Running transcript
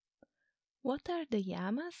What are the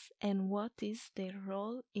yamas and what is their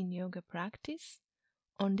role in yoga practice?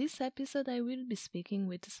 On this episode, I will be speaking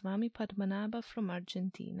with Swami Padmanabha from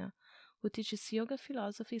Argentina, who teaches yoga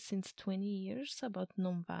philosophy since 20 years about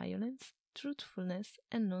non-violence, truthfulness,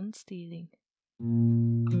 and non-stealing.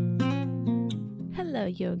 Hello,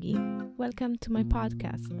 yogi. Welcome to my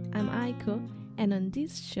podcast. I'm Aiko, and on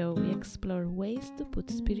this show, we explore ways to put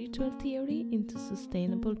spiritual theory into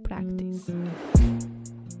sustainable practice.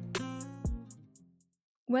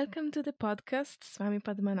 Welcome to the podcast, Swami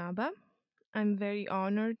Padmanabha. I'm very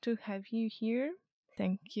honored to have you here.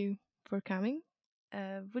 Thank you for coming.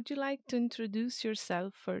 Would you like to introduce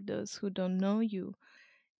yourself for those who don't know you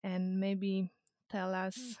and maybe tell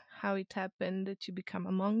us how it happened that you become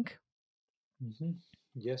a monk? Mm-hmm.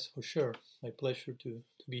 Yes, for sure. My pleasure to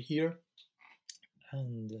be here.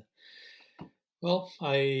 And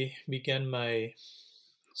I began my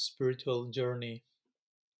spiritual journey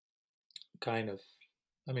kind of,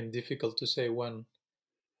 difficult to say when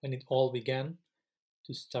it all began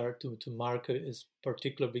to start to mark a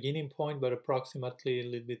particular beginning point, but approximately a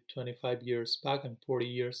little bit 25 years back. I'm 40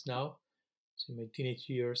 years now. So in my teenage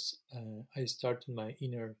years, I started my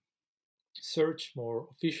inner search more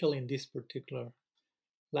officially in this particular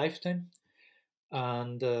lifetime.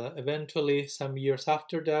 And eventually, some years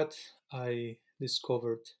after that, I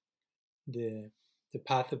discovered the the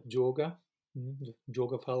path of yoga, the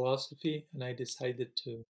yoga philosophy, and I decided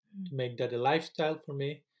to make that a lifestyle for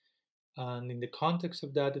me. And in the context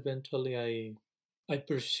of that, eventually, I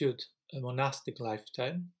pursued a monastic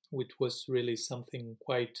lifestyle, which was really something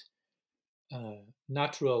quite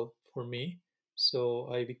natural for me. So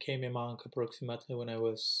I became a monk approximately when I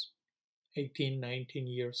was 18, 19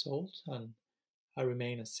 years old, and I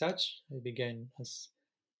remain as such. I began as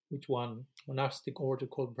with one monastic order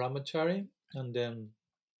called Brahmachari, and then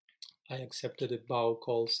I accepted a vow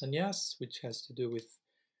called sannyas, which has to do with,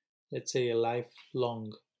 let's say, a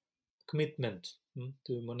lifelong commitment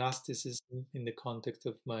to monasticism in the context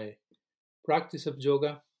of my practice of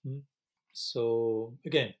yoga. So,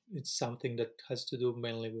 again, it's something that has to do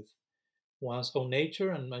mainly with one's own nature,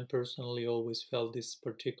 and I personally always felt this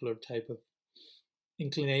particular type of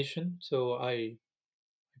inclination. So, I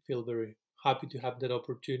feel very happy to have that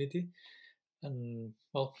opportunity. And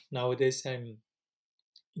nowadays I'm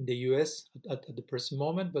in the US at the present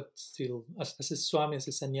moment, but still, as a Swami, as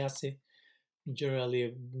a sannyasi, generally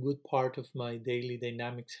a good part of my daily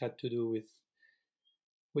dynamics had to do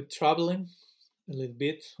with traveling a little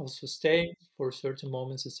bit, also staying for certain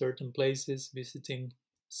moments at certain places, visiting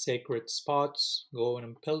sacred spots, going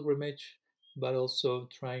on pilgrimage, but also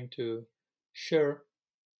trying to share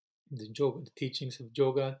the teachings of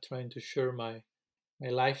yoga, trying to share my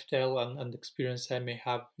lifestyle and experience I may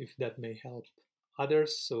have if that may help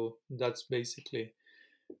others. So that's basically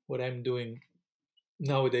what I'm doing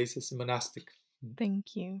nowadays as a monastic.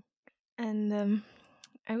 Thank you. And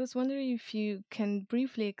I was wondering if you can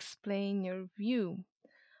briefly explain your view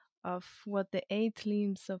of what the eight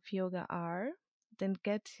limbs of yoga are, then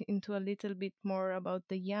get into a little bit more about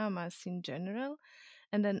the yamas in general,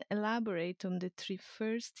 and then elaborate on the three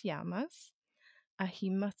first yamas,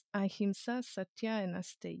 ahimsa, satya, and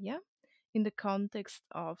asteya, in the context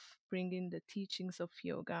of bringing the teachings of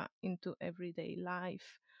yoga into everyday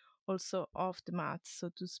life, also off the mat, so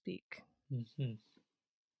to speak. Hmm.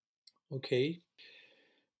 Okay.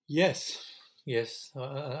 Yes. Yes.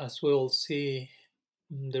 As we'll see,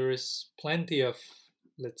 there is plenty of,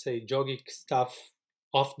 let's say, yogic stuff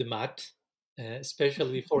off the mat,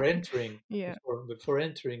 especially before entering Yeah. before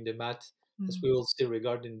entering the mat, as Mm. we will see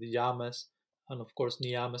regarding the yamas and of course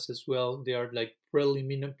niyamas as well. They are like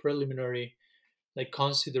preliminary like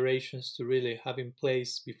considerations to really have in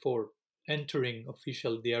place before entering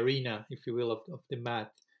official the arena, if you will, of the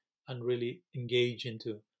mat and really engage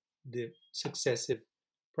into the successive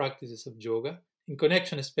practices of yoga in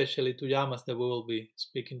connection especially to yamas that we will be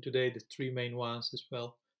speaking today, the three main ones as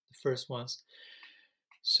well, the first ones.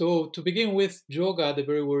 So to begin with yoga, the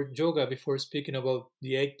very word yoga, before speaking about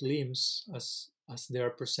the eight limbs as they are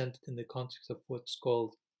presented in the context of what's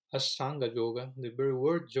called Ashtanga yoga, the very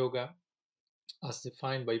word yoga as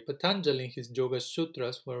defined by Patanjali in his Yoga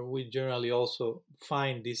Sutras, where we generally also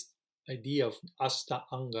find this idea of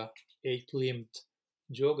Ashtanga, eight-limbed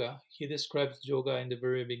yoga. He describes yoga in the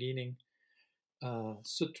very beginning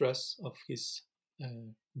sutras of his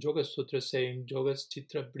Yoga Sutra, saying Yogas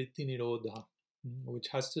Chitra Vritti Nirodha, which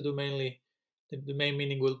has to do mainly, the main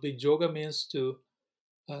meaning will be yoga means to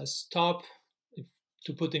stop,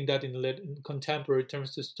 to putting that in contemporary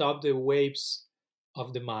terms, to stop the waves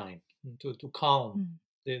of the mind, to calm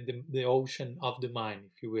Mm. the ocean of the mind,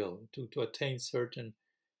 if you will, to attain certain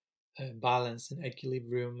balance and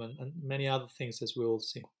equilibrium, and many other things, as we will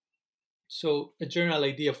see. So a general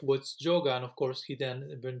idea of what's yoga, and of course he then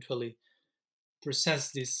eventually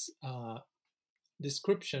presents this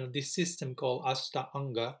description of this system called Ashta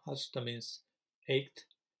Anga. Ashta means 8,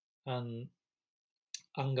 and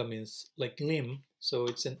Anga means like limb. So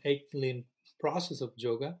it's an 8 limb process of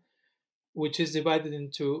yoga, which is divided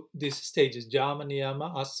into these stages: Jama,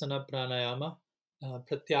 Niyama, Asana, Pranayama,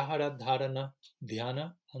 Pratyahara, Dharana,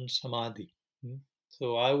 Dhyana, and Samadhi.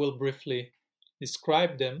 So I will briefly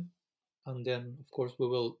describe them, and then, of course, we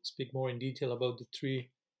will speak more in detail about the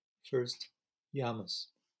 3 first yamas.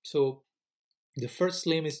 So the first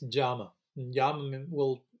limb is Jama. Jama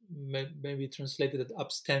will maybe translated as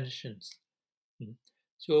abstentions.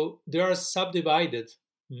 So they are subdivided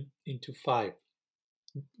into 5.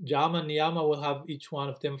 Yama and Niyama will have each one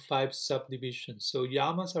of them 5 subdivisions. So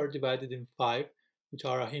yamas are divided in 5, which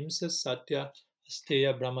are ahimsa, satya,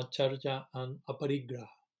 asteya, brahmacharya, and aparigraha,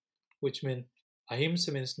 which mean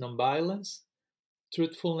ahimsa means non-violence,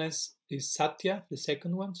 truthfulness is satya, the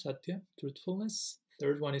second one, satya, truthfulness.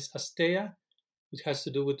 Third one is asteya, which has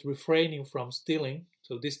to do with refraining from stealing.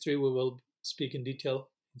 So these 3 we will speak in detail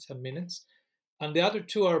in some minutes. And the other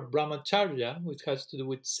 2 are brahmacharya, which has to do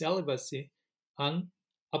with celibacy, and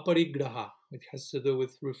aparigraha, which has to do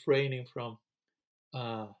with refraining from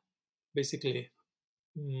basically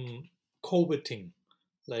coveting,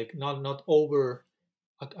 like not over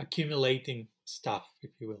accumulating stuff,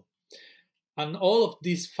 if you will. And all of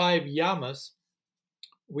these 5 yamas,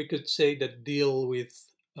 we could say, that deal with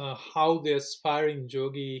how the aspiring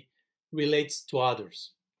yogi relates to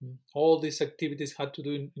others. All these activities had to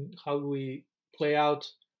do in how we play out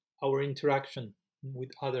our interaction with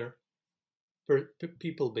other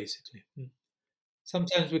people, basically.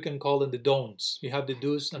 Sometimes we can call them the don'ts. We have the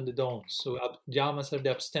do's and the don'ts. So yamas are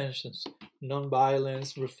the abstentions: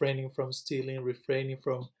 non-violence, refraining from stealing, refraining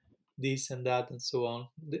from this and that, and so on.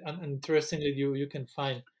 And interestingly, you can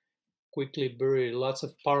find quickly very lots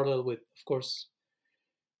of parallel with, of course,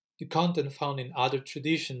 the content found in other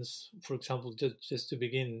traditions. For example, just to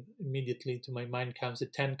begin, immediately to my mind comes the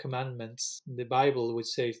 10 Commandments in the Bible, which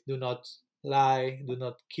says, do not lie, do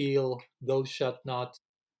not kill, thou shalt not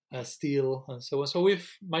steal, and so on. So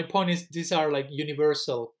my point is, these are like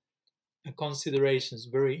universal considerations,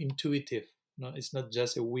 very intuitive. It's not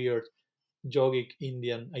just a weird yogic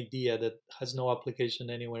Indian idea that has no application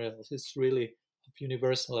anywhere else. It's really of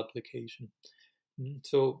universal application.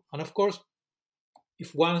 So, and of course,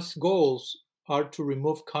 if one's goals are to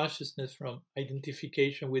remove consciousness from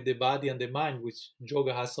identification with the body and the mind, which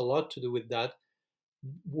yoga has a lot to do with that,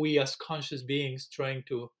 we as conscious beings trying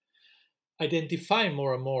to identify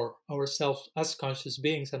more and more ourselves as conscious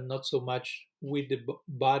beings and not so much with the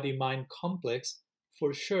body-mind complex,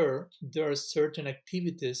 for sure there are certain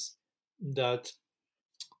activities that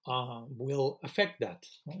will affect that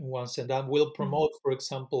once, and that will promote, for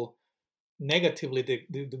example, negatively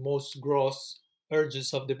the most gross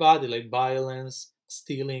urges of the body, like violence,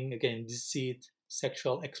 stealing, again, deceit,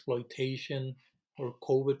 sexual exploitation, or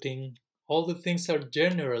coveting. All the things are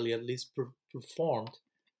generally at least performed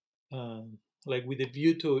like with a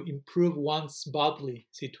view to improve one's bodily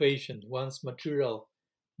situation, one's material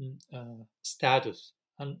status.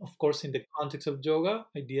 And of course, in the context of yoga,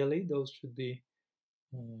 ideally, those should be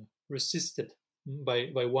resisted by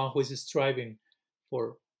one who is striving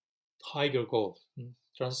for higher goals,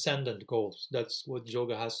 transcendent goals. That's what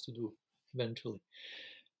yoga has to do eventually.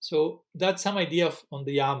 So that's some idea on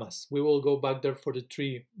the yamas. We will go back there for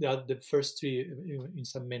the first 3 in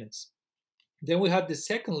some minutes. Then we have the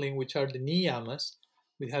second link, which are the niyamas,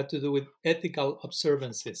 which have to do with ethical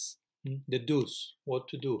observances, the do's, what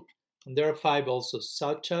to do. And there are 5 also: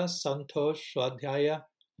 sacha, santosh, swadhyaya,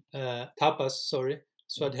 tapas,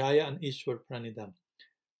 swadhyaya, and ishwar pranidham.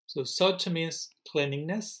 So sacha means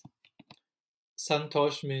cleanliness,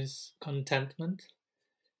 santosh means contentment,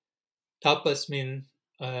 tapas means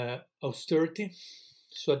austerity,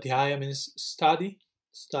 swadhyaya means study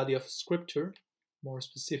of scripture, more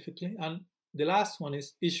specifically, and the last one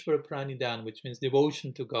is Ishvara Pranidhan, which means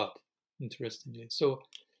devotion to God, interestingly. So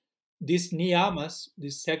these niyamas,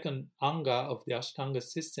 this second anga of the Ashtanga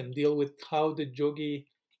system, deal with how the yogi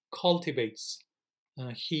cultivates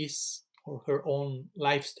his or her own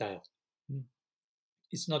lifestyle.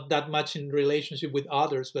 It's not that much in relationship with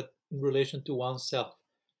others, but in relation to oneself.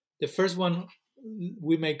 The first one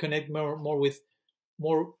we may connect more with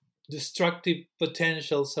more destructive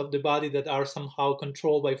potentials of the body that are somehow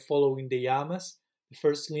controlled by following the yamas, the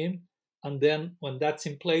first limb. And then when that's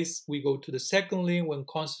in place, we go to the second limb, when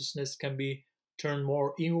consciousness can be turned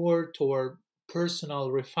more inward toward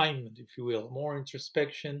personal refinement, if you will, more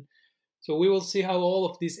introspection, So we will see how all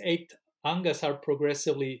of these 8 angas are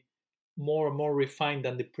progressively more and more refined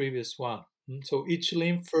than the previous one. So each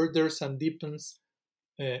limb furthers and deepens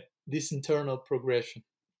this internal progression.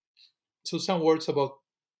 So some words about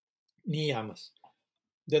niyamas.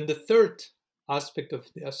 Then the third aspect of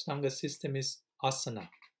the Ashtanga system is asana,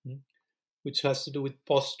 which has to do with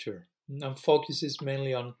posture and focuses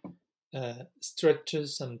mainly on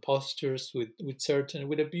stretches and postures with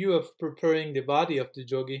a view of preparing the body of the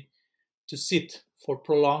yogi to sit for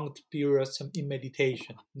prolonged periods in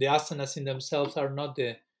meditation. The asanas in themselves are not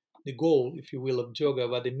the goal, if you will, of yoga,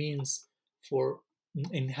 but the means for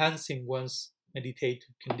enhancing one's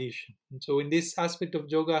meditative condition. And so in this aspect of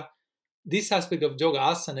yoga,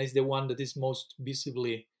 asana, is the one that is most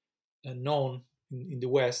visibly known in the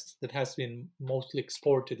West, that has been mostly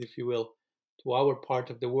exported, if you will, to our part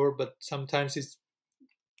of the world, but sometimes it's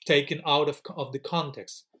taken out of the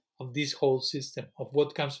context of this whole system, of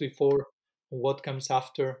what comes before and what comes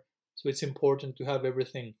after. So it's important to have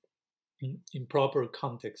everything in proper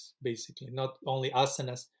context, basically, not only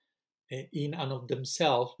asanas in and of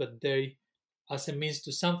themselves, but they as a means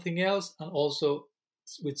to something else, and also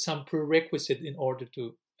with some prerequisite in order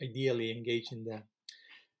to ideally engage in them.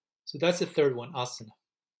 So that's the third one, asana.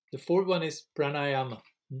 The fourth one is pranayama.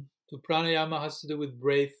 So pranayama has to do with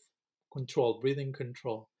breathing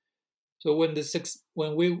control. So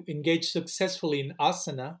when we engage successfully in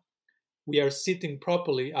asana, we are sitting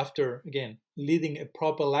properly after, again, leading a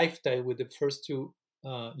proper lifestyle with the first two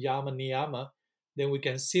yama, niyama. Then we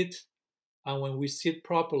can sit, and when we sit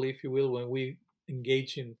properly, if you will, when we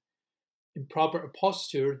engage in proper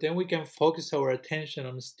posture, then we can focus our attention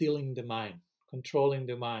on stilling the mind, controlling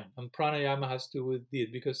the mind. And pranayama has to do with this,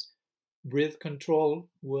 because breath control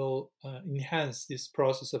will enhance this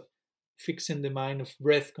process of fixing the mind, of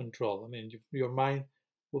breath control. I mean, your mind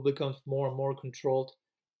will become more and more controlled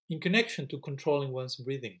in connection to controlling one's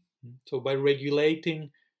breathing. So by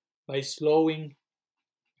regulating, by slowing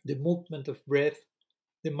the movement of breath,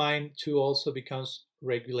 the mind too also becomes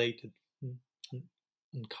regulated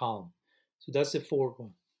and calm. So that's the fourth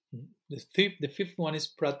one. The fifth one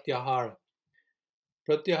is pratyahara.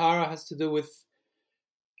 Pratyahara has to do with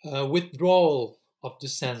withdrawal of the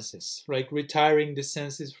senses, like retiring the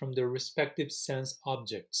senses from their respective sense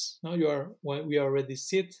objects. Now we already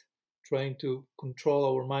sit, trying to control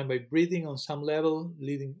our mind by breathing on some level,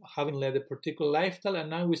 having led a particular lifestyle, and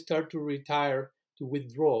now we start to retire, to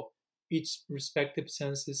withdraw each respective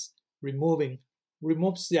senses,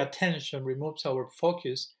 removes the attention, removes our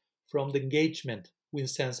focus from the engagement with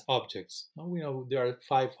sense objects. Now we know there are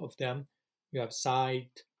 5 of them. We have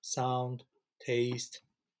sight, sound, taste,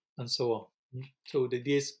 and so on. So the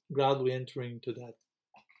idea is gradually entering into that.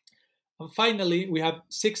 And finally, we have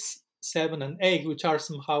 6, 7, and 8, which are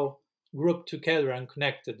somehow grouped together and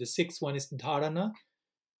connected. The 6th one is dharana,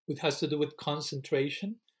 which has to do with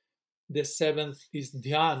concentration. The 7th is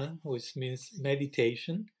dhyana, which means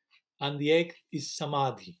meditation. And the 8th is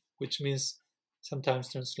samadhi, which means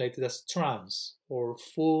sometimes translated as trance or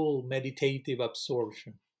full meditative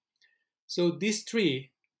absorption. So these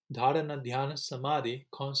 3, dharana, dhyana, samadhi,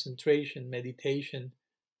 concentration, meditation,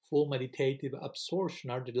 full meditative absorption,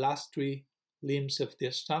 are the last 3 limbs of the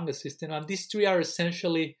Ashtanga system. And these 3 are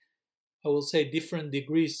essentially, I will say, different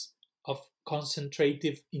degrees of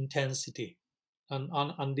concentrative intensity.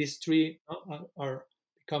 And these 3 are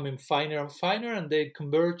becoming finer and finer, and they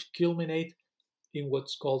converge, culminate in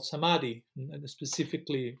what's called samadhi. And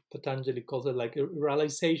specifically, Patanjali calls it like a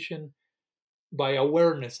realization by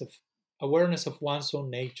awareness of one's own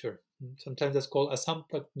nature. Sometimes that's called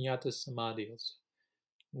asamprajñata samadhi, also,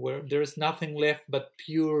 where there is nothing left but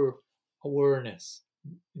pure awareness,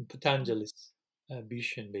 in Patanjali's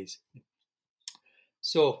vision, basically.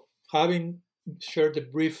 So, having shared a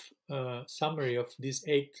brief summary of these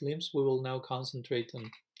 8 limbs, we will now concentrate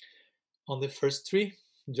on the first 3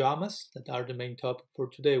 yamas that are the main topic for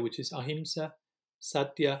today, which is ahimsa,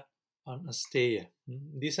 satya, and asteya.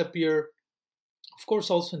 These appear, of course,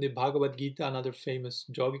 also in the Bhagavad Gita, another famous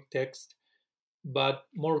yogic text, but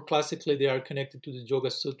more classically they are connected to the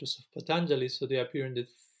Yoga Sutras of Patanjali, so they appear in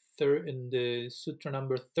the sutra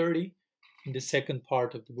number 30 in the second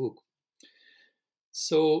part of the book.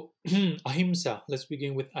 So ahimsa, let's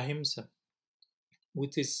begin with ahimsa,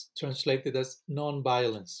 which is translated as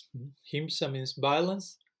non-violence. Himsa means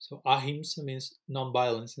violence, so ahimsa means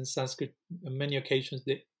non-violence. In Sanskrit, on many occasions,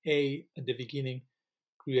 the A at the beginning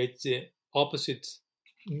creates the opposite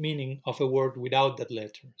meaning of a word without that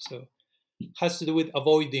letter. So it has to do with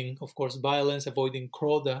avoiding, of course, violence, avoiding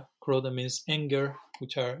krodha. Krodha means anger,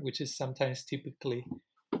 which is sometimes typically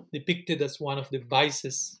depicted as one of the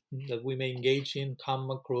vices that we may engage in: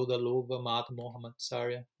 kama, krodha, lobha, mad, moha,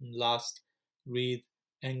 matsarya, lust, greed,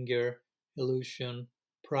 anger, illusion,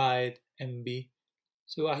 pride, envy.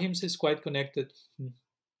 So ahimsa is quite connected,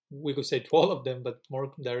 we could say, to all of them, but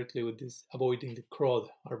more directly with this avoiding the krodha,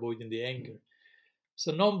 avoiding the anger.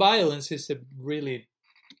 So non-violence is a really,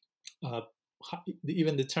 uh,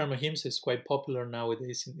 even the term ahimsa is quite popular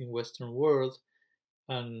nowadays in Western world,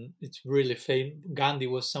 and it's really famous. Gandhi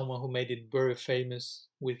was someone who made it very famous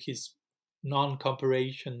with his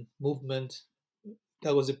non-cooperation movement.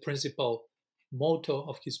 That was the principal motto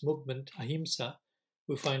of his movement, ahimsa.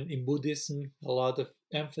 We find in Buddhism a lot of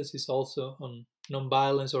emphasis also on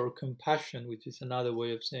non-violence or compassion, which is another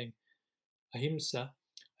way of saying ahimsa.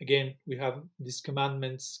 Again, we have these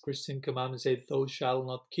commandments, Christian commandments say, thou shalt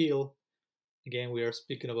not kill. Again, we are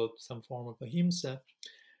speaking about some form of ahimsa.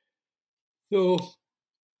 So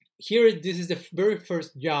here, this is the very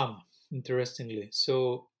first yama, interestingly.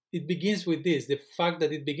 So it begins with this. The fact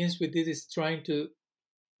that it begins with this is trying to,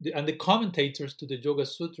 and the commentators to the Yoga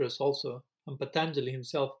Sutras also, and Patanjali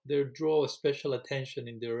himself, they draw a special attention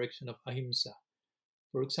in the direction of ahimsa.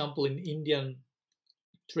 For example, in Indian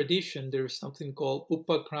tradition, there is something called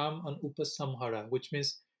upakram and upasamhara, which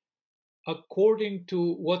means according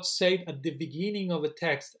to what's said at the beginning of a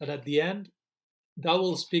text and at the end, that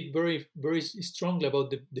will speak very, very strongly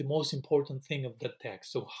about the most important thing of that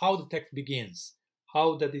text. So how the text begins,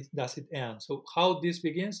 how does it end? So how this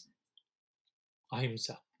begins,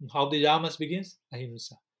 ahimsa. How the yamas begins,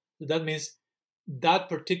 ahimsa. So that means that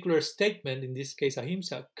particular statement, in this case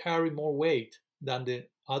ahimsa, carry more weight than the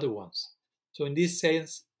other ones. So in this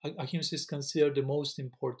sense, ahimsa is considered the most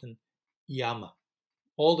important yama.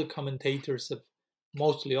 All the commentators of,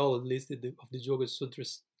 mostly all at least, of the Yoga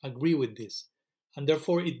Sutras agree with this, and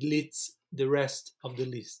therefore it leads the rest of the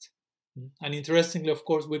list. And interestingly, of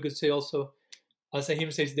course, we could say also, as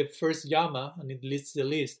ahimsa is the first yama and it leads the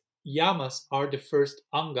list, yamas are the first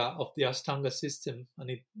anga of the Ashtanga system,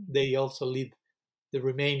 and they also lead the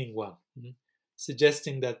remaining one,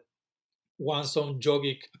 suggesting that one's own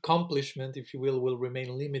yogic accomplishment, if you will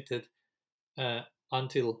remain limited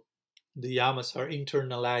until the yamas are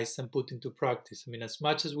internalized and put into practice. I mean, as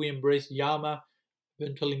much as we embrace yama,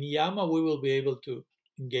 eventually niyama, we will be able to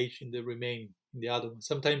engage in the remaining, in the other one.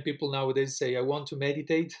 Sometimes people nowadays say, I want to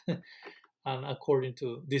meditate. And according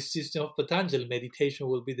to this system of Patanjali, meditation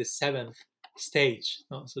will be the 7th stage.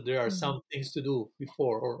 No? So there are some things to do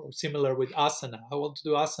before, or similar with asana. I want to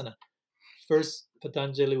do asana. First,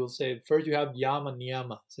 Patanjali will say, first you have yama,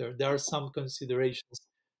 niyama. So there are some considerations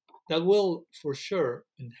that will for sure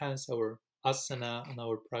enhance our asana and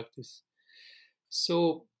our practice.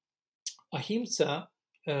 So ahimsa,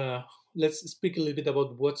 let's speak a little bit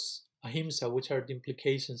about what's ahimsa, which are the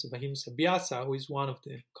implications of ahimsa. Vyasa, who is one of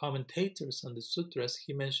the commentators on the sutras,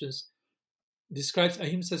 he describes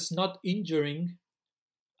ahimsa as not injuring,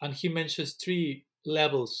 and he mentions 3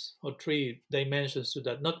 levels or 3 dimensions to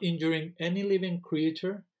that: not injuring any living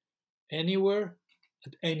creature, anywhere,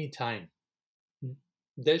 at any time.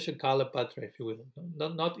 Desha Kalapatra, if you will.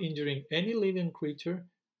 Not injuring any living creature,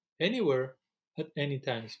 anywhere, at any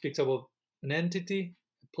time. It speaks about an entity,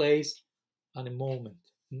 a place, and a moment.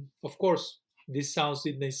 Of course,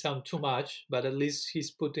 it may sound too much, but at least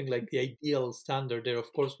he's putting like the ideal standard there.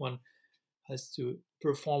 Of course, one has to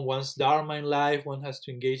perform one's dharma in life, one has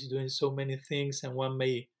to engage doing so many things, and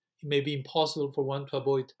it may be impossible for one to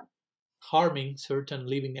avoid harming certain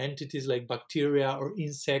living entities like bacteria or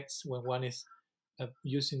insects when one is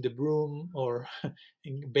using the broom or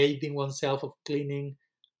bathing oneself of cleaning.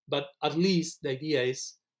 But at least the idea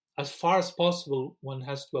is, as far as possible, one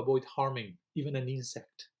has to avoid harming even an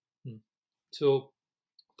insect. So,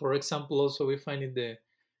 for example, also we find in the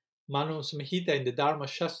Manu Samhita, in the Dharma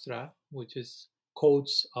Shastra, which is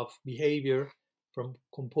codes of behavior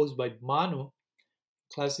composed by Manu,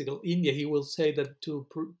 classical India, he will say that to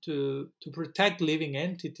protect living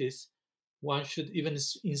entities, one should even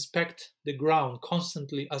inspect the ground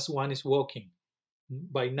constantly as one is walking,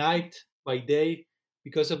 by night, by day,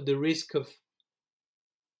 because of the risk of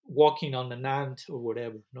walking on an ant or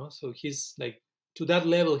whatever. No, so he's like, to that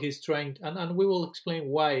level he's trying, and we will explain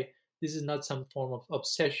why this is not some form of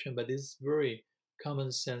obsession, but it's very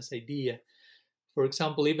common sense idea. For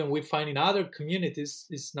example, even we find in other communities,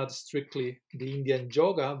 it's not strictly the Indian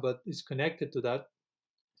yoga, but it's connected to that.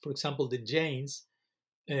 For example, the Jains,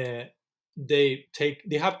 they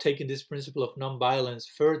have taken this principle of non-violence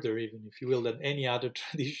further, even if you will, than any other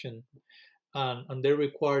tradition, and they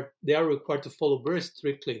are required to follow very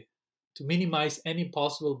strictly to minimize any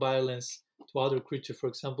possible violence to other creatures. For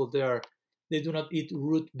example, they are They do not eat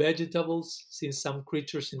root vegetables, since some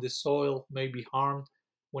creatures in the soil may be harmed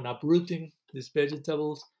when uprooting these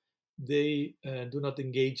vegetables. They do not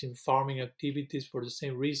engage in farming activities for the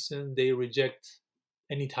same reason. They reject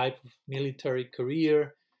any type of military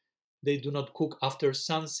career. They do not cook after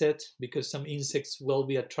sunset because some insects will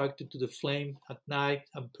be attracted to the flame at night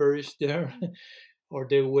and perish there. Or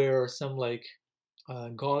they wear some like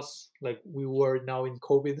gauze, like we wear now in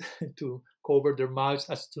COVID, to cover their mouths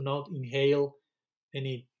as to not inhale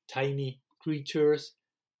any tiny creatures.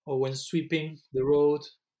 Or when sweeping the road,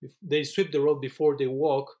 if they sweep the road before they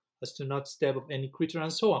walk as to not step on any creature,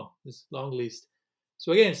 and so on. This long list.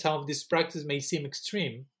 So again, some of these practices may seem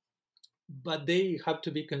extreme, but they have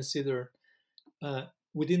to be considered uh,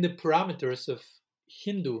 within the parameters of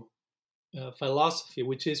Hindu philosophy,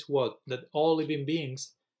 which is what? That all living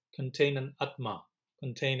beings contain an Atma,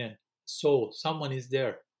 contain a soul. Someone is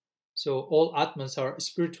there. So all Atmas are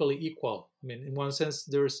spiritually equal. I mean, in one sense,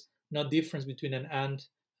 there's no difference between an ant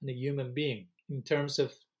and a human being. In terms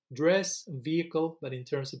of dress, vehicle, but in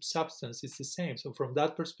terms of substance, it's the same. So from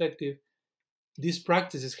that perspective, these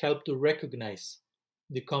practices help to recognize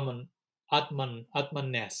the common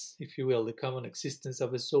Atmanness, if you will, the common existence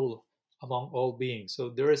of a soul among all beings. So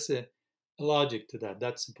there is a logic to that.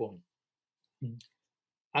 That's the point. Mm.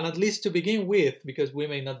 And at least to begin with, because we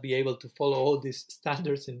may not be able to follow all these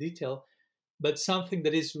standards in detail, but something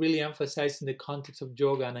that is really emphasized in the context of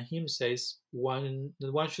yoga and ahimsa is one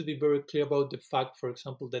should be very clear about the fact, for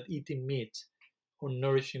example, that eating meat or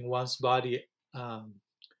nourishing one's body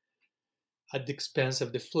at the expense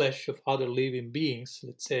of the flesh of other living beings,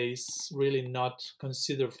 let's say, is really not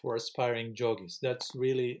considered for aspiring yogis. That's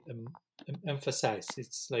really emphasized.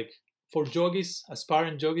 It's like for yogis,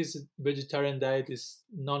 aspiring yogis, vegetarian diet is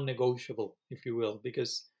non-negotiable, if you will,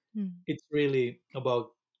 because it's really about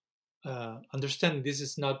understanding this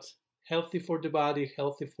is not healthy for the body,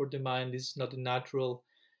 healthy for the mind. This is not a natural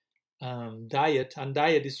diet, and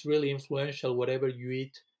diet is really influential. Whatever you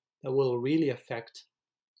eat, that will really affect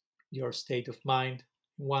your state of mind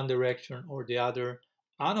in one direction or the other.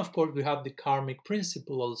 And of course, we have the karmic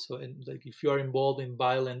principle also. And like if you are involved in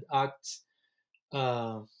violent acts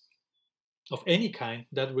uh, of any kind,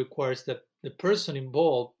 that requires that the person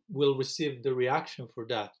involved will receive the reaction for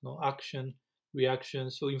that. No action, reaction.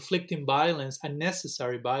 So inflicting violence,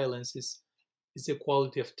 unnecessary violence, is a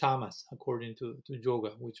quality of tamas according to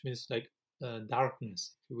yoga, which means like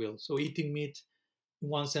darkness, if you will. So eating meat, in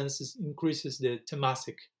one sense, increases the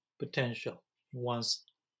tamasic potential in one's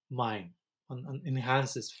mind and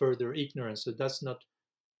enhances further ignorance. So that's not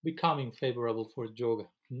becoming favorable for yoga.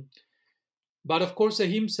 But of course,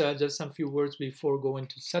 ahimsa, just some few words before going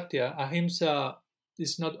to satya, ahimsa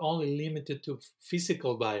is not only limited to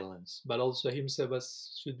physical violence, but also ahimsa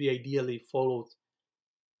should be ideally followed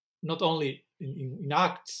not only in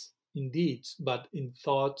acts, in deeds, but in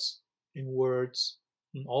thoughts, in words.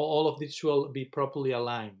 All of this should be properly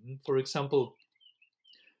aligned. For example,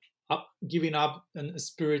 giving up a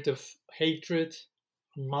spirit of hatred,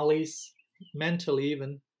 malice, mentally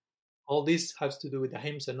even. All this has to do with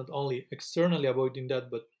ahimsa, not only externally avoiding that,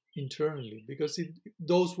 but internally, because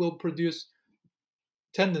those will produce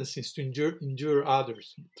tendencies to injure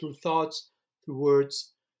others through thoughts, through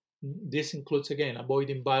words. This includes, again,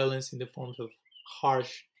 avoiding violence in the forms of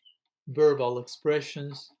harsh verbal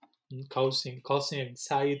expressions, causing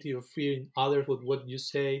anxiety or fear in others with what you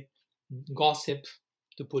say, gossip,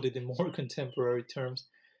 to put it in more contemporary terms.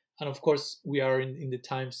 And of course, we are in the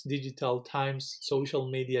times, digital times,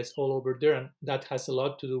 social media is all over there, and that has a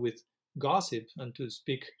lot to do with gossip and to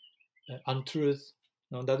speak untruth.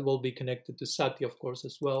 Now, that will be connected to sati, of course,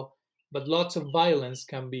 as well. But lots of violence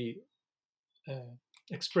can be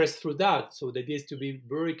expressed through that. So the idea is to be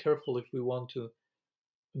very careful if we want to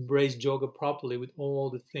embrace yoga properly with all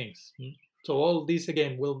the things. So all this,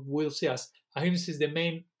 again, we'll see as ahimsa is the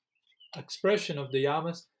main expression of the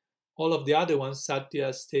yamas. All of the other ones, satya,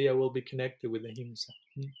 steya, will be connected with ahimsa.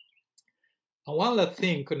 And one last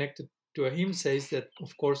thing connected to ahimsa is that,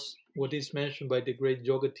 of course, what is mentioned by the great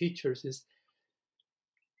yoga teachers is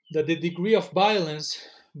that the degree of violence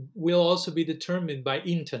will also be determined by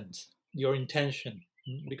intent, your intention.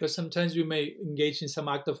 Because sometimes you may engage in some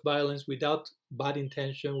act of violence without bad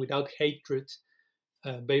intention, without hatred,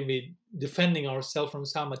 maybe defending ourselves from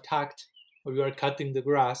some attack, or you are cutting the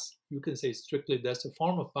grass. You can say strictly that's a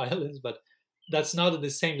form of violence, but that's not at the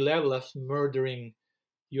same level of murdering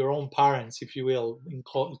your own parents, if you will, in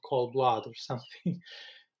cold blood or something.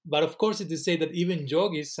 But of course, it is said that even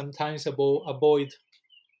yogis sometimes avoid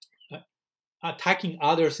attacking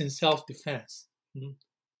others in self-defense.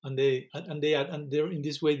 and they're in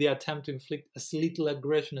this way they attempt to inflict as little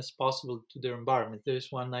aggression as possible to their environment. There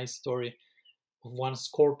is one nice story of one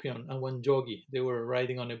scorpion and one yogi. They were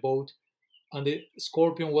riding on a boat, and the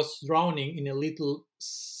scorpion was drowning in a little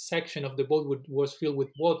section of the boat which was filled with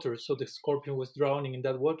water. So the scorpion was drowning in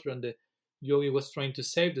that water, and the yogi was trying to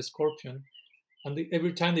save the scorpion. And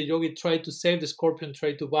every time the yogi tried to save the scorpion,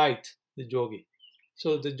 tried to bite the yogi.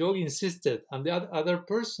 So the yogi insisted, and the other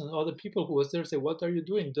people who was there said, "What are you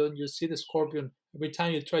doing? Don't you see the scorpion? Every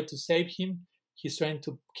time you try to save him, he's trying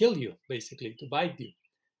to kill you, basically, to bite you."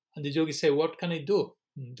 And the yogi said, "What can I do?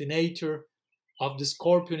 The nature of the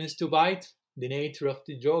scorpion is to bite. The nature of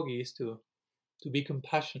the yogi is to be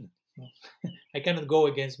compassionate. I cannot go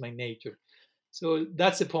against my nature." So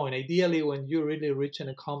that's the point. Ideally, when you really reach an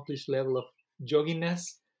accomplished level of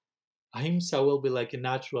yoginess, ahimsa will be like a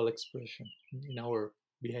natural expression in our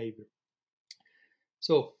behavior.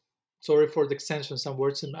 So, sorry for the extension, some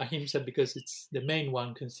words in ahimsa, because it's the main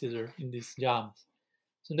one considered in these yamas.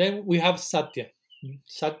 So then we have satya.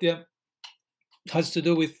 Satya has to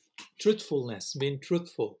do with truthfulness, being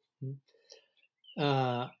truthful.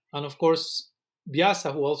 And of course,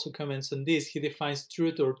 Vyasa, who also comments on this, he defines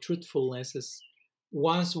truth or truthfulness as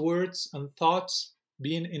one's words and thoughts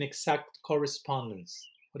being in exact correspondence.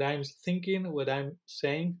 What I'm thinking, what I'm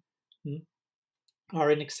saying,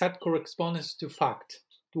 are in exact correspondence to fact,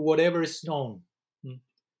 to whatever is known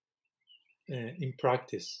in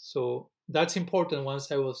practice. So that's important.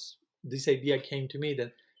 This idea came to me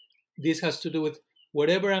that this has to do with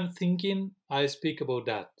whatever I'm thinking, I speak about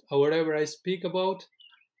that. Or whatever I speak about,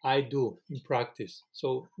 I do in practice.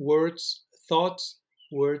 So words, thoughts,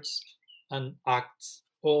 words, and acts,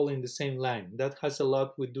 all in the same line. That has a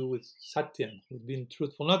lot to do with satyam, with being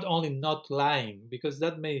truthful. Not only not lying, because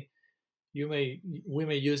we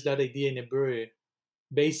may use that idea in a very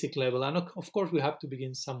basic level. And of course, we have to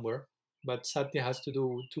begin somewhere. But satya has to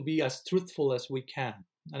do to be as truthful as we can.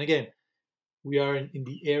 And again, we are in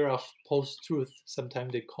the era of post-truth.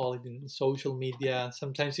 Sometimes they call it in social media.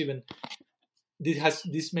 Sometimes even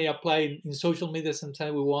this may apply in social media.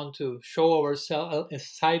 Sometimes we want to show ourselves a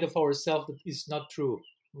side of ourselves that is not true.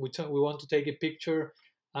 We want to take a picture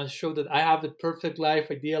and show that I have the perfect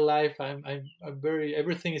life, ideal life. I'm very,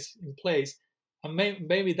 everything is in place. And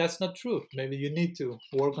maybe that's not true. Maybe you need to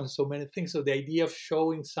work on so many things. So the idea of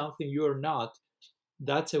showing something you're not,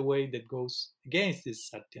 that's a way that goes against this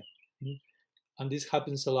satya. And this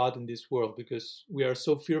happens a lot in this world because we are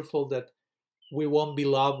so fearful that we won't be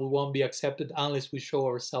loved, we won't be accepted unless we show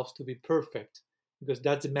ourselves to be perfect. Because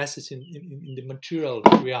that's the message in the material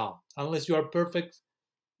realm. Unless you are perfect,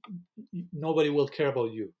 nobody will care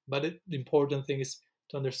about you. But the important thing is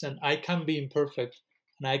to understand I can be imperfect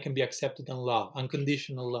and I can be accepted and loved,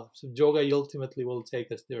 unconditional love. So yoga ultimately will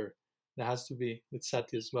take us there. That has to be with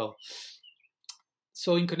sati as well.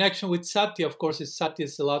 So in connection with sati, of course, sati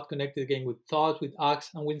is a lot connected again with thought, with acts,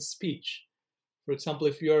 and with speech. For example,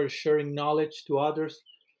 if you are sharing knowledge to others,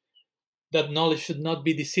 that knowledge should not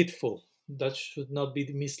be deceitful. That should not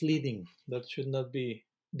be misleading. That should not be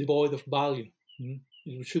devoid of value.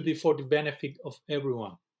 It should be for the benefit of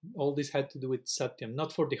everyone. All this had to do with satyam,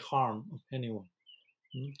 not for the harm of anyone.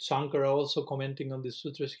 Shankara, also commenting on the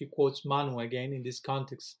sutras, he quotes Manu again in this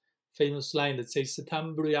context, famous line that says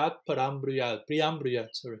satam bruyat param bruyat, priyam bruyat,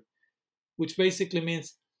 which basically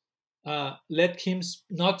means let him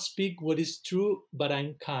not speak what is true, but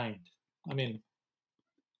I'm kind. I mean,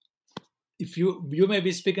 if you may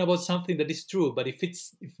be speaking about something that is true, but if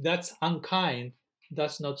that's unkind,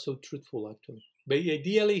 that's not so truthful actually. But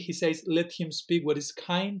ideally, he says, let him speak what is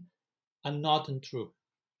kind and not untrue.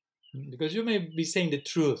 Because you may be saying the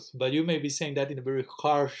truth, but you may be saying that in a very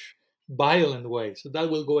harsh, violent way. So that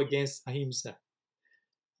will go against ahimsa.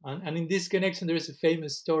 And in this connection, there is a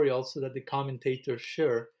famous story also that the commentators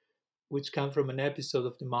share, which comes from an episode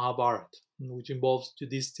of the Mahabharata, which involves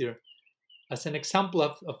Yudhishthira as an example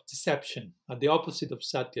of deception, at the opposite of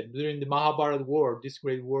satya. During the Mahabharata war, this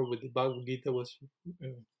great war where the Bhagavad Gita was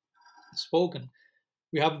spoken,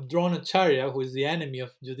 we have Dronacharya, who is the enemy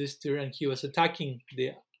of Yudhishthira, and he was attacking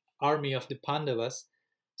the army of the Pandavas.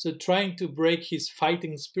 So trying to break his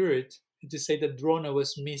fighting spirit, it is said that Drona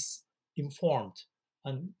was misinformed.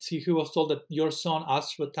 And he was told that your son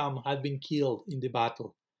Ashwathama had been killed in the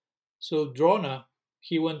battle. So Drona,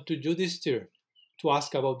 he went to Yudhishthira to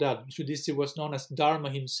ask about that. Yudhishthira was known as Dharma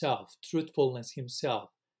himself, truthfulness himself.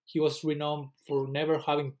 He was renowned for never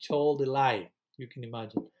having told a lie, you can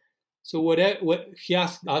imagine. So what he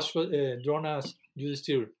asked Drona asked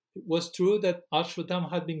Yudhishthira, was true that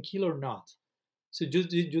Ashwathama had been killed or not? So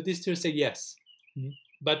Yudhishthira said yes.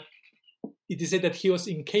 But it is said that he was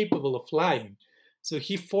incapable of lying. So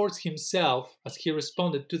he forced himself, as he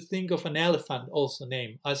responded, to think of an elephant also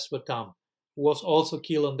named Ashwatam, who was also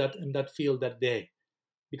killed in that field that day.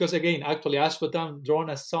 Because again, actually, Ashwatam,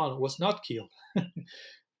 Drona's son, was not killed.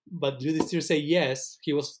 But Yudhishthira say yes,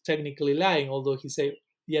 he was technically lying, although he said,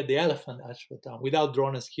 yeah, the elephant Ashwatam, without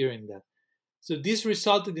Drona's hearing that. So this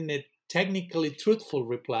resulted in a technically truthful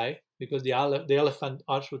reply, because the elephant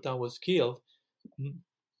Ashwatam was killed.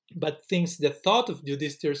 But since the thought of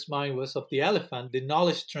Yudhishthira's mind was of the elephant, the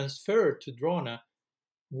knowledge transferred to Drona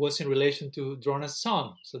was in relation to Drona's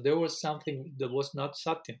son. So there was something that was not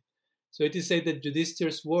Satyam. So it is said that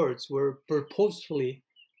Yudhishthira's words were purposefully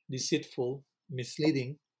deceitful,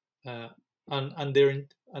 misleading, and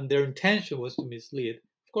their intention was to mislead.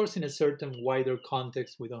 Of course, in a certain wider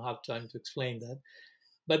context, we don't have time to explain that.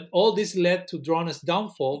 But all this led to Drona's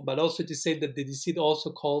downfall. But also it is said that the deceit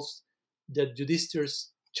also caused that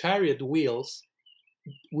Yudhishthira's chariot wheels,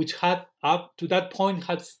 which had up to that point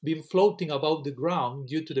had been floating above the ground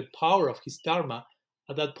due to the power of his dharma,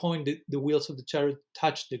 at that point the wheels of the chariot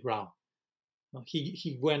touched the ground.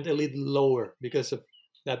 He went a little lower because of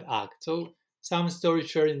that act. So some stories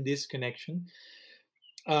share in this connection.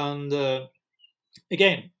 And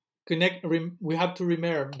again, we have to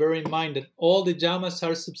remember, bear in mind that all the yamas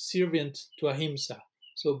are subservient to ahimsa.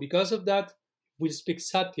 So because of that, we speak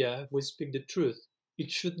satya, we speak the truth. It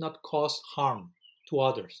should not cause harm to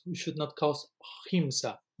others. We should not cause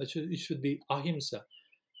himsa. It should be ahimsa.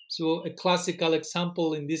 So a classical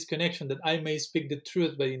example in this connection that I may speak the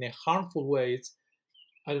truth, but in a harmful way, it's,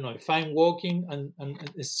 I don't know, if I'm walking and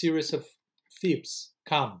a series of thieves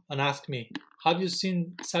come and ask me, have you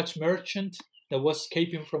seen such merchant that was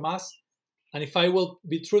escaping from us? And if I will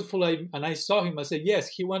be truthful and I saw him, I say, yes,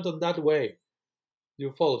 he went on that way.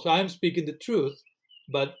 You follow? So I'm speaking the truth,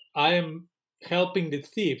 but I am helping the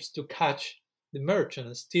thieves to catch the merchant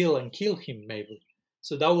and steal and kill him, maybe.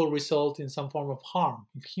 So that will result in some form of harm,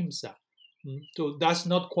 of himsa. So does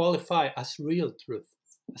not qualify as real truth,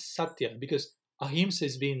 as satya, because ahimsa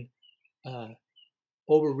is being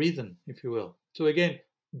overridden, if you will. So again,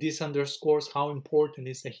 this underscores how important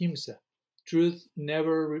is ahimsa. Truth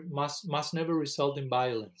must never result in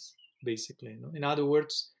violence, basically. In other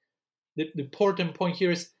words, the important point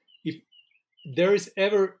here is if there is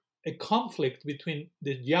ever a conflict between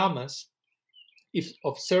the yamas, if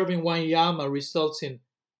observing one yama results in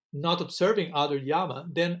not observing other yama,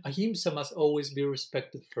 then ahimsa must always be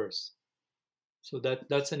respected first. So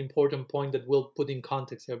that's an important point that will put in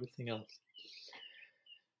context everything else.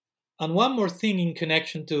 And one more thing in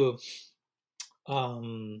connection to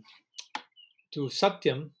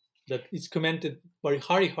Satyam that is commented by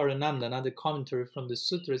Hariharananda, another commentary from the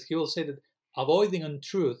sutras. He will say that avoiding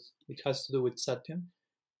untruth, which has to do with Satyam,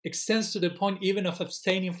 extends to the point even of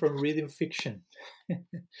abstaining from reading fiction.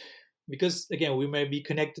 Because again, we may be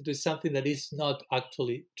connected to something that is not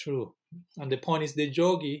actually true. And the point is the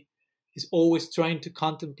yogi is always trying to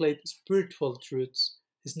contemplate spiritual truths.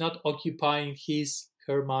 He's not occupying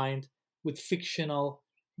her mind with fictional,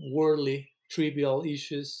 worldly, trivial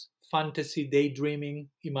issues, fantasy, daydreaming,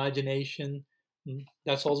 imagination.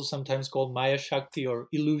 That's also sometimes called Maya Shakti or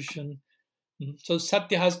illusion. So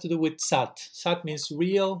Satya has to do with Sat. Sat means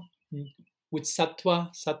real. With Sattva,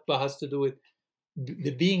 Sattva has to do with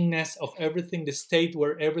the beingness of everything, the state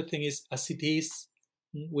where everything is as it is,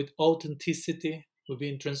 with authenticity, with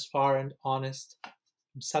being transparent, honest.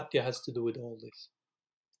 Satya has to do with all this.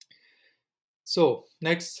 So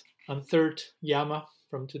next and third yama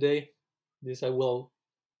from today, this I will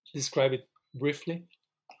describe it briefly.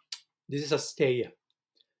 This is asteya.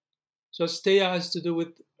 So asteya has to do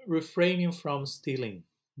with refraining from stealing,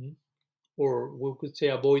 or we could say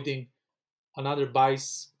avoiding another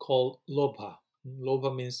vice called lobha.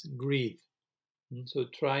 Lobha means greed. So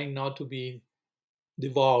trying not to be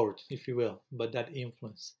devoured, if you will, but that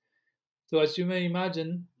influence. So as you may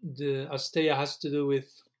imagine, the asteya has to do with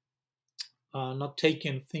not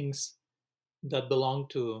taking things that belong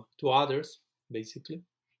to others, basically,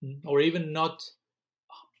 or even not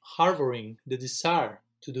harboring the desire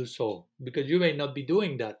to do so, because you may not be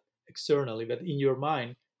doing that externally, but in your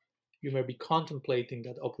mind, you may be contemplating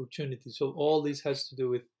that opportunity. So all this has to do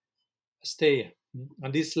with asteya.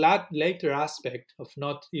 And this later aspect of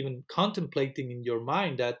not even contemplating in your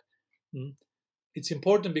mind that, it's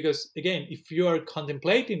important because, again, if you are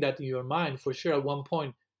contemplating that in your mind, for sure at one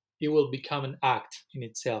point it will become an act in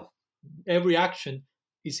itself. Every action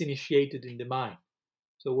is initiated in the mind.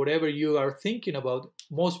 So whatever you are thinking about,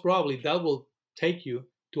 most probably that will take you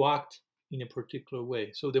to act in a particular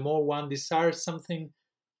way. So the more one desires something,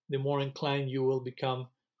 the more inclined you will become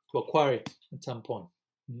to acquire it at some point.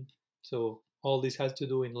 So all this has to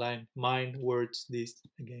do in line, mind, words, this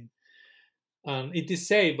again. And it is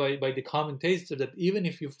said by the commentator that even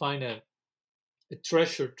if you find a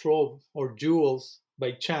treasure trove or jewels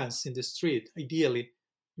by chance in the street, ideally,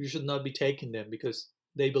 you should not be taking them because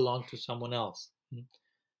they belong to someone else.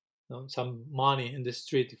 Some money in the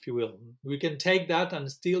street, if you will. We can take that and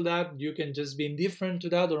steal that. You can just be indifferent to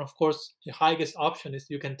that. Or, of course, the highest option is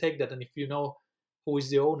you can take that. And if you know who is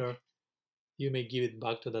the owner, you may give it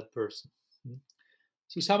back to that person.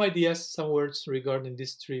 So, some ideas, some words regarding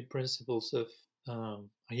these three principles of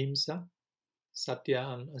ahimsa, satya,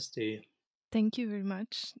 and asteya. Thank you very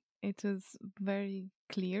much. It was very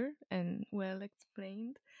clear and well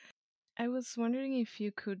explained. I was wondering if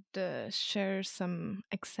you could share some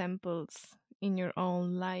examples in your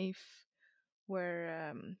own life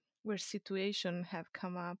where situation have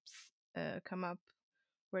come up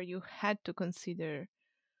where you had to consider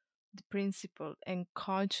the principle and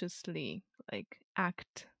consciously like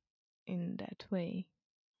act in that way.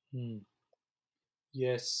 Hmm.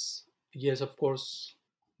 Yes, yes, of course.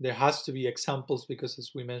 There has to be examples because,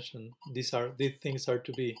 as we mentioned, these things are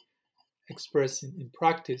to be expressed in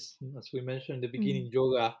practice. As we mentioned in the Mm, beginning,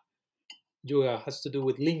 yoga has to do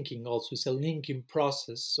with linking. Also, it's a linking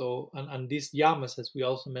process. So, and these yamas, as we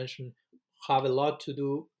also mentioned, have a lot to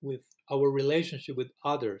do with our relationship with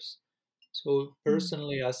others. So, mm,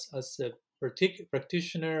 personally, as a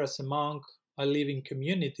practitioner, as a monk, I live in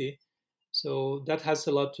community, so that has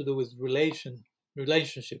a lot to do with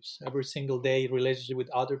relationships. Every single day, relationship with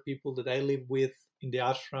other people that I live with in the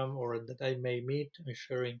ashram or that I may meet, and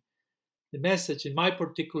sharing the message in my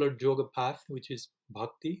particular yoga path, which is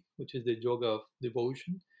bhakti, which is the yoga of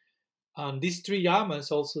devotion. And these three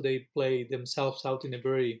yamas also they play themselves out in a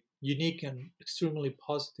very unique and extremely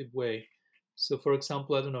positive way. So, for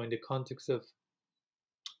example, I don't know, in the context of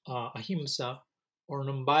ahimsa or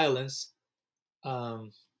nonviolence,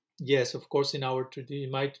 um, yes, of course, in our tradition,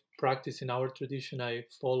 in my practice, in our tradition, I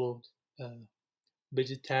followed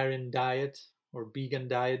vegetarian diet or vegan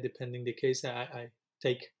diet, depending the case. I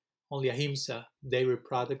take only ahimsa dairy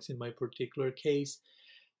products in my particular case.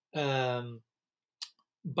 Um,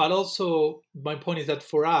 but also, my point is that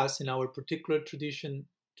for us, in our particular tradition,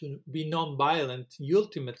 to be non-violent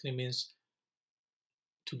ultimately means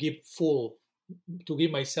to give full, to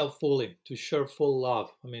give myself fully, to share full love.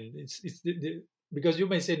 I mean, it's because you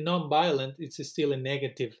may say non-violent, it's still a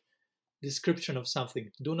negative description of something.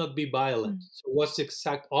 Do not be violent. mm, So what's the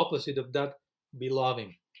exact opposite of that? Be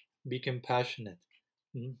loving, be compassionate.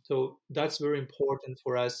 So that's very important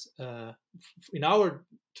for us. In our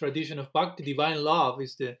tradition of bhakti, divine love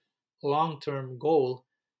is the long-term goal.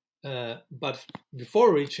 But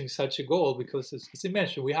before reaching such a goal, because as I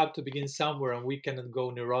mentioned, we have to begin somewhere, and we cannot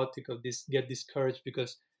go neurotic or get discouraged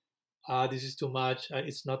because this is too much.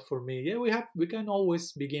 It's not for me. Yeah, we can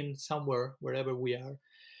always begin somewhere wherever we are,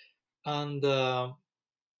 and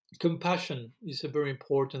compassion is a very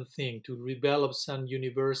important thing to develop some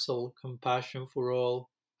universal compassion for all.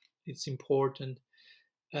 It's important,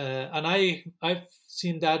 and I've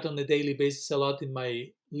seen that on a daily basis a lot in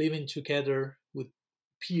my living together with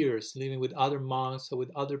peers, living with other monks or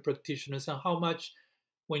with other practitioners, and how much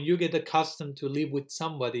when you get accustomed to live with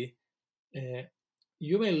somebody, uh,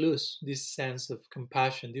 you may lose this sense of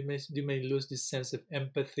compassion. You may lose this sense of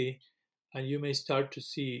empathy, and you may start to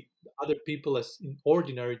see other people as in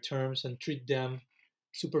ordinary terms and treat them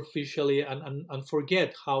superficially, and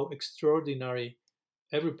forget how extraordinary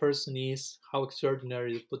every person is, how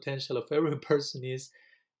extraordinary the potential of every person is,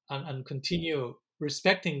 and continue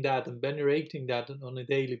respecting that and venerating that on a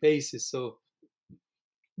daily basis. So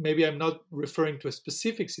maybe I'm not referring to a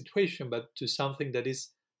specific situation, but to something that is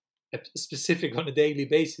specific on a daily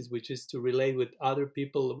basis, which is to relate with other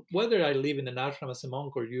people, whether I live in an ashram as a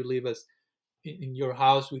monk or you live as in your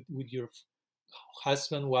house with your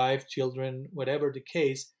husband, wife, children, whatever the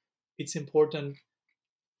case. It's important,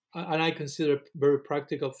 and I consider a very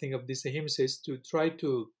practical thing of this ahimsa is to try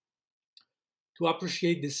to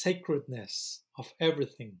appreciate the sacredness of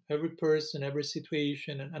everything, every person, every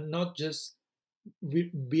situation, and not just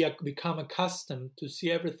become accustomed to see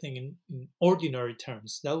everything in ordinary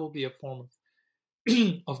terms. That will be a form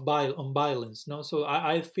of violence. No, so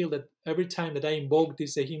I feel that every time that I invoke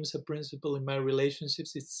this ahimsa principle in my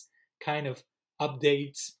relationships, it's kind of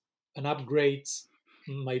updates and upgrades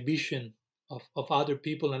my vision of other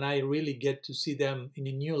people, and I really get to see them in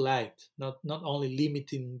a new light, not only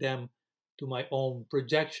limiting them to my own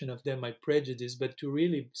projection of them, my prejudice, but to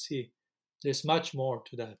really see there's much more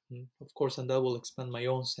to that, of course, and that will expand my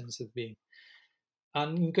own sense of being.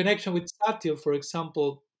 And in connection with satya, for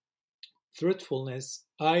example, truthfulness,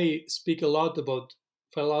 I speak a lot about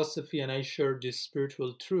philosophy and I share this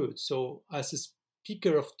spiritual truth. So, as a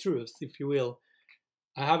speaker of truth, if you will,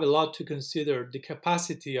 I have a lot to consider the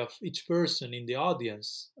capacity of each person in the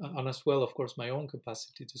audience, and as well, of course, my own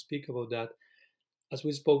capacity to speak about that. As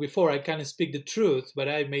we spoke before, I can speak the truth, but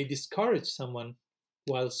I may discourage someone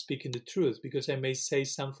while speaking the truth because I may say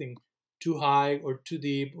something too high or too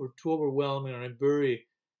deep or too overwhelming in a very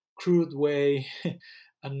crude way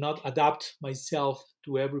and not adapt myself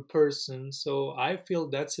to every person. So I feel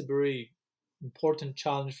that's a very important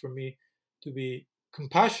challenge for me to be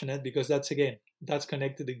compassionate because that's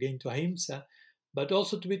connected again to ahimsa, but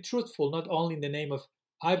also to be truthful, not only in the name of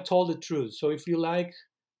I've told the truth. So if you like,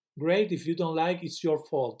 great. If you don't like, it's your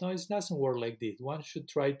fault. No, it doesn't work like this. One should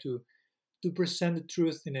try to present the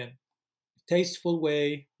truth in a tasteful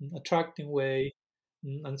way, attracting way,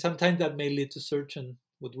 and sometimes that may lead to certain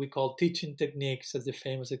what we call teaching techniques, as the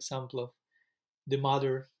famous example of the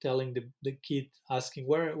mother telling the kid, asking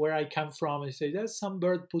where I come from, and you say, "There's some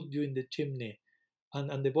bird put you in the chimney,"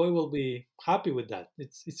 and the boy will be happy with that.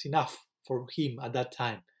 It's enough for him at that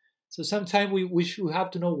time. So sometimes we should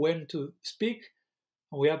have to know when to speak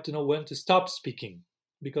and we have to know when to stop speaking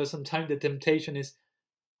because sometimes the temptation is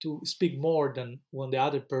to speak more than when the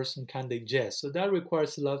other person can digest. So that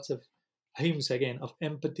requires lots of hymns again of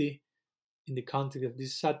empathy in the context of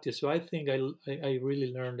this satya. So I think I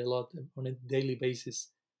really learned a lot on a daily basis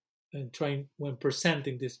and trying when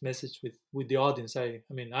presenting this message with the audience. I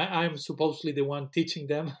mean I'm supposedly the one teaching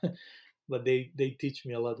them, but they teach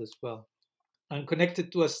me a lot as well. And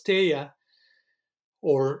connected to Asteya,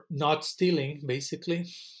 or not stealing basically,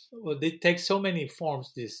 well, they take so many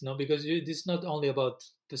forms this, no, because this is not only about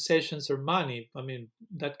possessions or money. I mean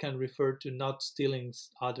that can refer to not stealing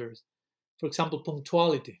others. For example,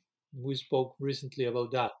 punctuality, we spoke recently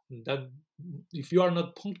about that if you are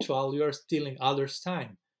not punctual you are stealing others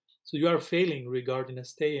time, so you are failing regarding a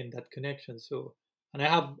stay in that connection. So, and I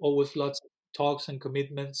have always lots of talks and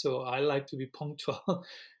commitments, so I like to be punctual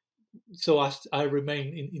so as I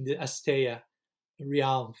remain in the asteya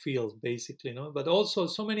realm field basically, no, but also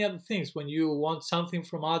so many other things. When you want something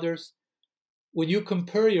from others, when you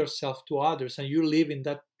compare yourself to others and you live in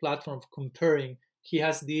that platform of comparing, he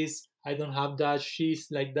has this, I don't have that, she's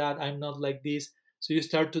like that, I'm not like this. So you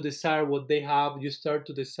start to desire what they have, you start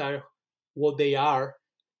to desire what they are,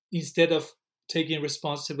 instead of taking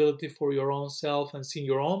responsibility for your own self and seeing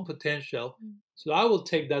your own potential. Mm. So I will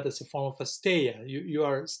take that as a form of asteya. You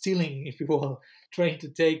are stealing, if you will, trying to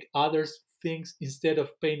take others' things instead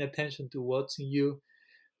of paying attention to what's in you.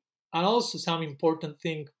 And also some important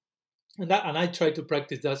thing, and I try to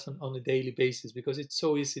practice that on a daily basis because it's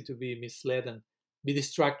so easy to be misled and be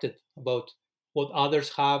distracted about what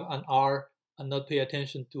others have and are, and not pay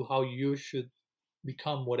attention to how you should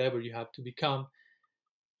become whatever you have to become.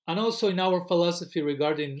 And also in our philosophy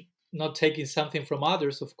regarding not taking something from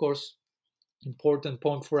others, of course, important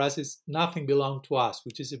point for us is nothing belongs to us,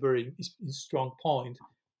 which is a very strong point.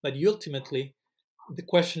 But ultimately, the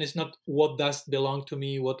question is not what does belong to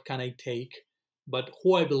me, what can I take, but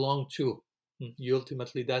who I belong to.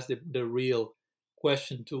 Ultimately, that's the real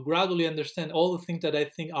question, to gradually understand all the things that I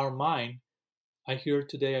think are mine are here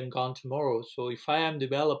today and gone tomorrow. So if I am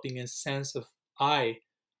developing a sense of I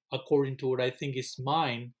according to what I think is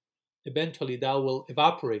mine, eventually that will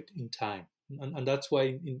evaporate in time. And that's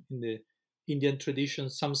why in the Indian tradition,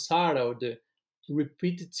 samsara, or the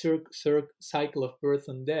repeated cycle of birth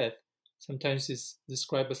and death, sometimes is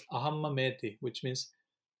described as ahammameti, which means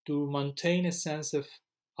to maintain a sense of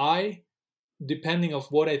I depending of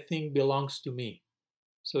what I think belongs to me.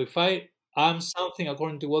 So if I'm something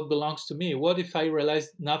according to what belongs to me, what if I realize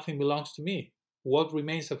nothing belongs to me? What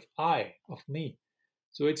remains of I, of me?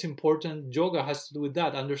 So it's important. Yoga has to do with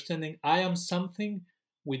that, understanding I am something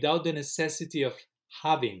without the necessity of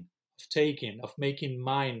having, of taking, of making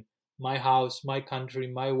mine, my house, my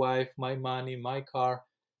country, my wife, my money, my car.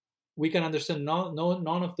 We can understand none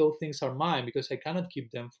of those things are mine because I cannot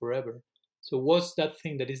keep them forever. So what's that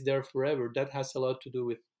thing that is there forever? That has a lot to do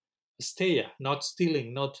with steya, not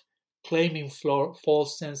stealing, not claiming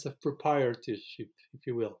false sense of proprietorship, if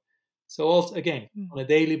you will. So also again, Mm. on a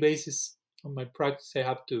daily basis, on my practice, I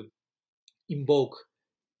have to invoke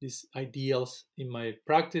these ideals in my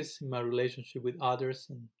practice, in my relationship with others.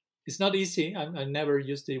 And it's not easy. I never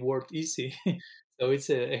use the word easy. So it's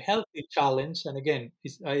a healthy challenge. And again,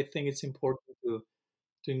 I think it's important to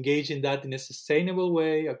engage in that in a sustainable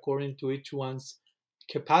way according to each one's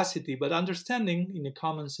capacity, but understanding in a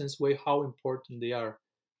common sense way how important they are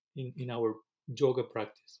in our yoga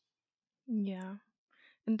practice. Yeah.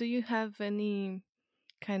 And do you have any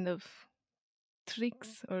kind of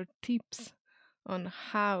tricks or tips on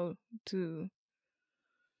how to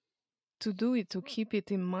to do it, to keep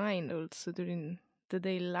it in mind also during the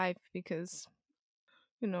daily life, because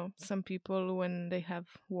some people, when they have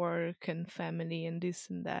work and family and this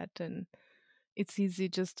and that, and it's easy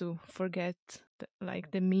just to forget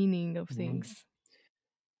the meaning of Mhm. things.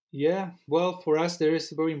 Yeah, well, for us, there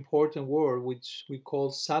is a very important word which we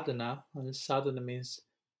call sadhana, and sadhana means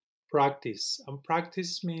practice. And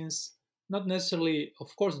practice means not necessarily,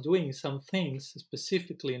 of course, doing some things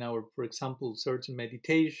specifically in our, for example, certain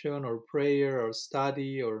meditation or prayer or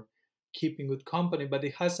study or keeping good company, but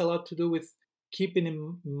it has a lot to do with keeping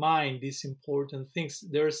in mind these important things.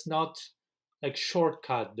 There's not like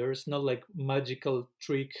shortcut, there's not like magical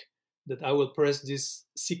trick that I will press this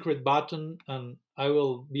secret button and I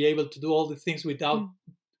will be able to do all the things without Mm.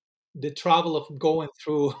 the trouble of going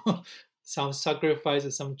through some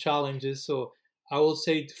sacrifices, some challenges. So I will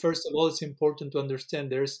say, first of all, it's important to understand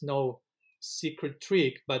there is no secret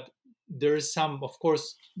trick, but there is some, of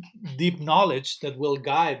course, deep knowledge that will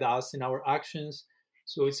guide us in our actions.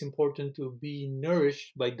 So it's important to be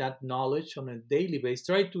nourished by that knowledge on a daily basis.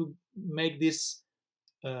 Try to make this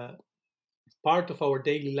uh, part of our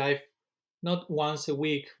daily life, not once a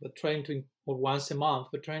week, but trying to, or once a month,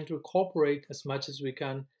 but trying to incorporate as much as we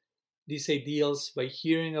can these ideals by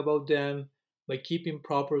hearing about them, by keeping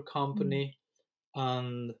proper Mm. company,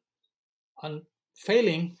 and and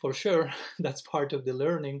failing for sure. That's part of the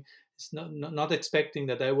learning. It's not expecting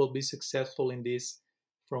that I will be successful in this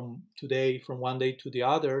from today, from one day to the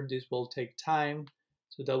other. This will take time.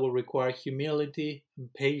 So that will require humility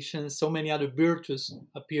and patience. So many other virtues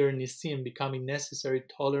appear in this scene, becoming necessary,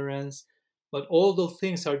 tolerance. But all those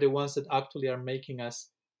things are the ones that actually are making us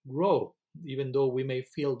grow, even though we may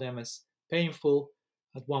feel them as painful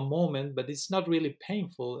at one moment, but it's not really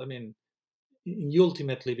painful. I mean,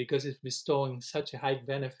 ultimately, because it's bestowing such a high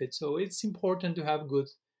benefit. So it's important to have good,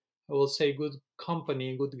 I will say, good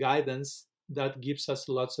company, good guidance that gives us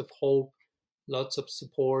lots of hope, lots of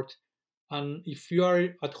support. And if you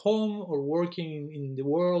are at home or working in the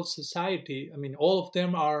world, society, I mean, all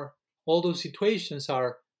those situations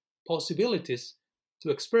are possibilities to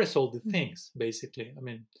express all the Mm. things, basically. I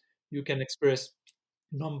mean, you can express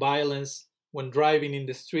non-violence when driving in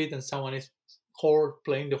the street and someone is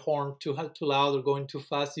playing the horn too loud or going too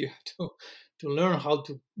fast. You have to learn how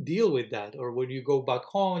to deal with that. Or when you go back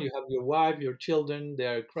home, you have your wife, your children, they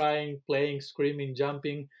are crying, playing, screaming,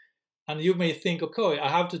 jumping, and you may think, okay, I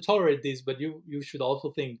have to tolerate this, but you should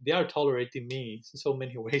also think they are tolerating me in so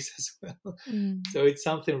many ways as well. Mm. So it's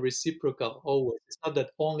something reciprocal always. It's not that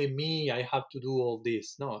only me I have to do all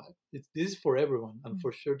this. No, this is for everyone, and Mm.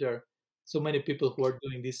 for sure there are so many people who are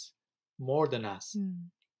doing this more than us. Mm.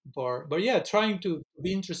 But yeah, trying to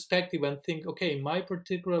be introspective and think, okay, in my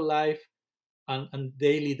particular life and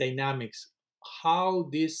daily dynamics, how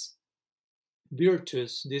these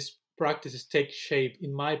virtues, these practices take shape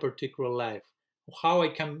in my particular life, how I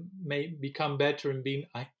can become better in being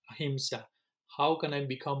ahimsa, how can I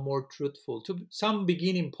become more truthful, to some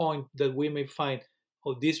beginning point that we may find,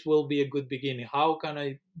 oh, this will be a good beginning. How can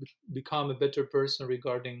I become a better person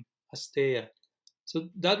regarding asteya? So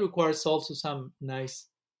that requires also some nice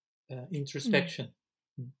Mm. introspection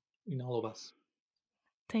in all of us.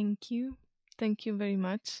 Thank you. Thank you very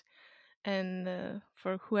much. And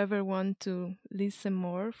for whoever want to listen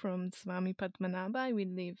more from Swami Padmanabha, I will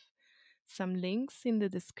leave some links in the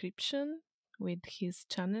description with his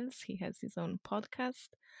channels. He has his own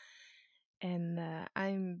podcast. And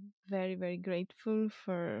I'm very, very grateful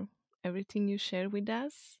for everything you share with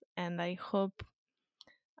us. And I hope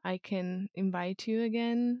I can invite you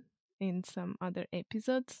again in some other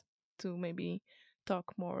episodes to maybe talk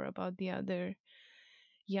more about the other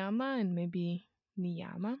yama and maybe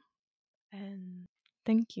niyama. And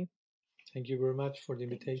thank you. Thank you very much for the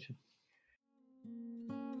Thank you. invitation.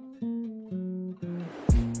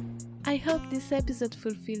 I hope this episode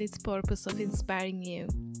fulfilled its purpose of inspiring you.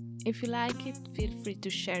 If you like it, feel free to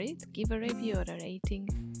share it, give a review or a rating,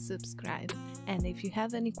 subscribe. And if you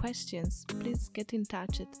have any questions, please get in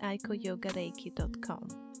touch at aikoyogareiki.com.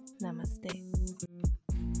 Namaste.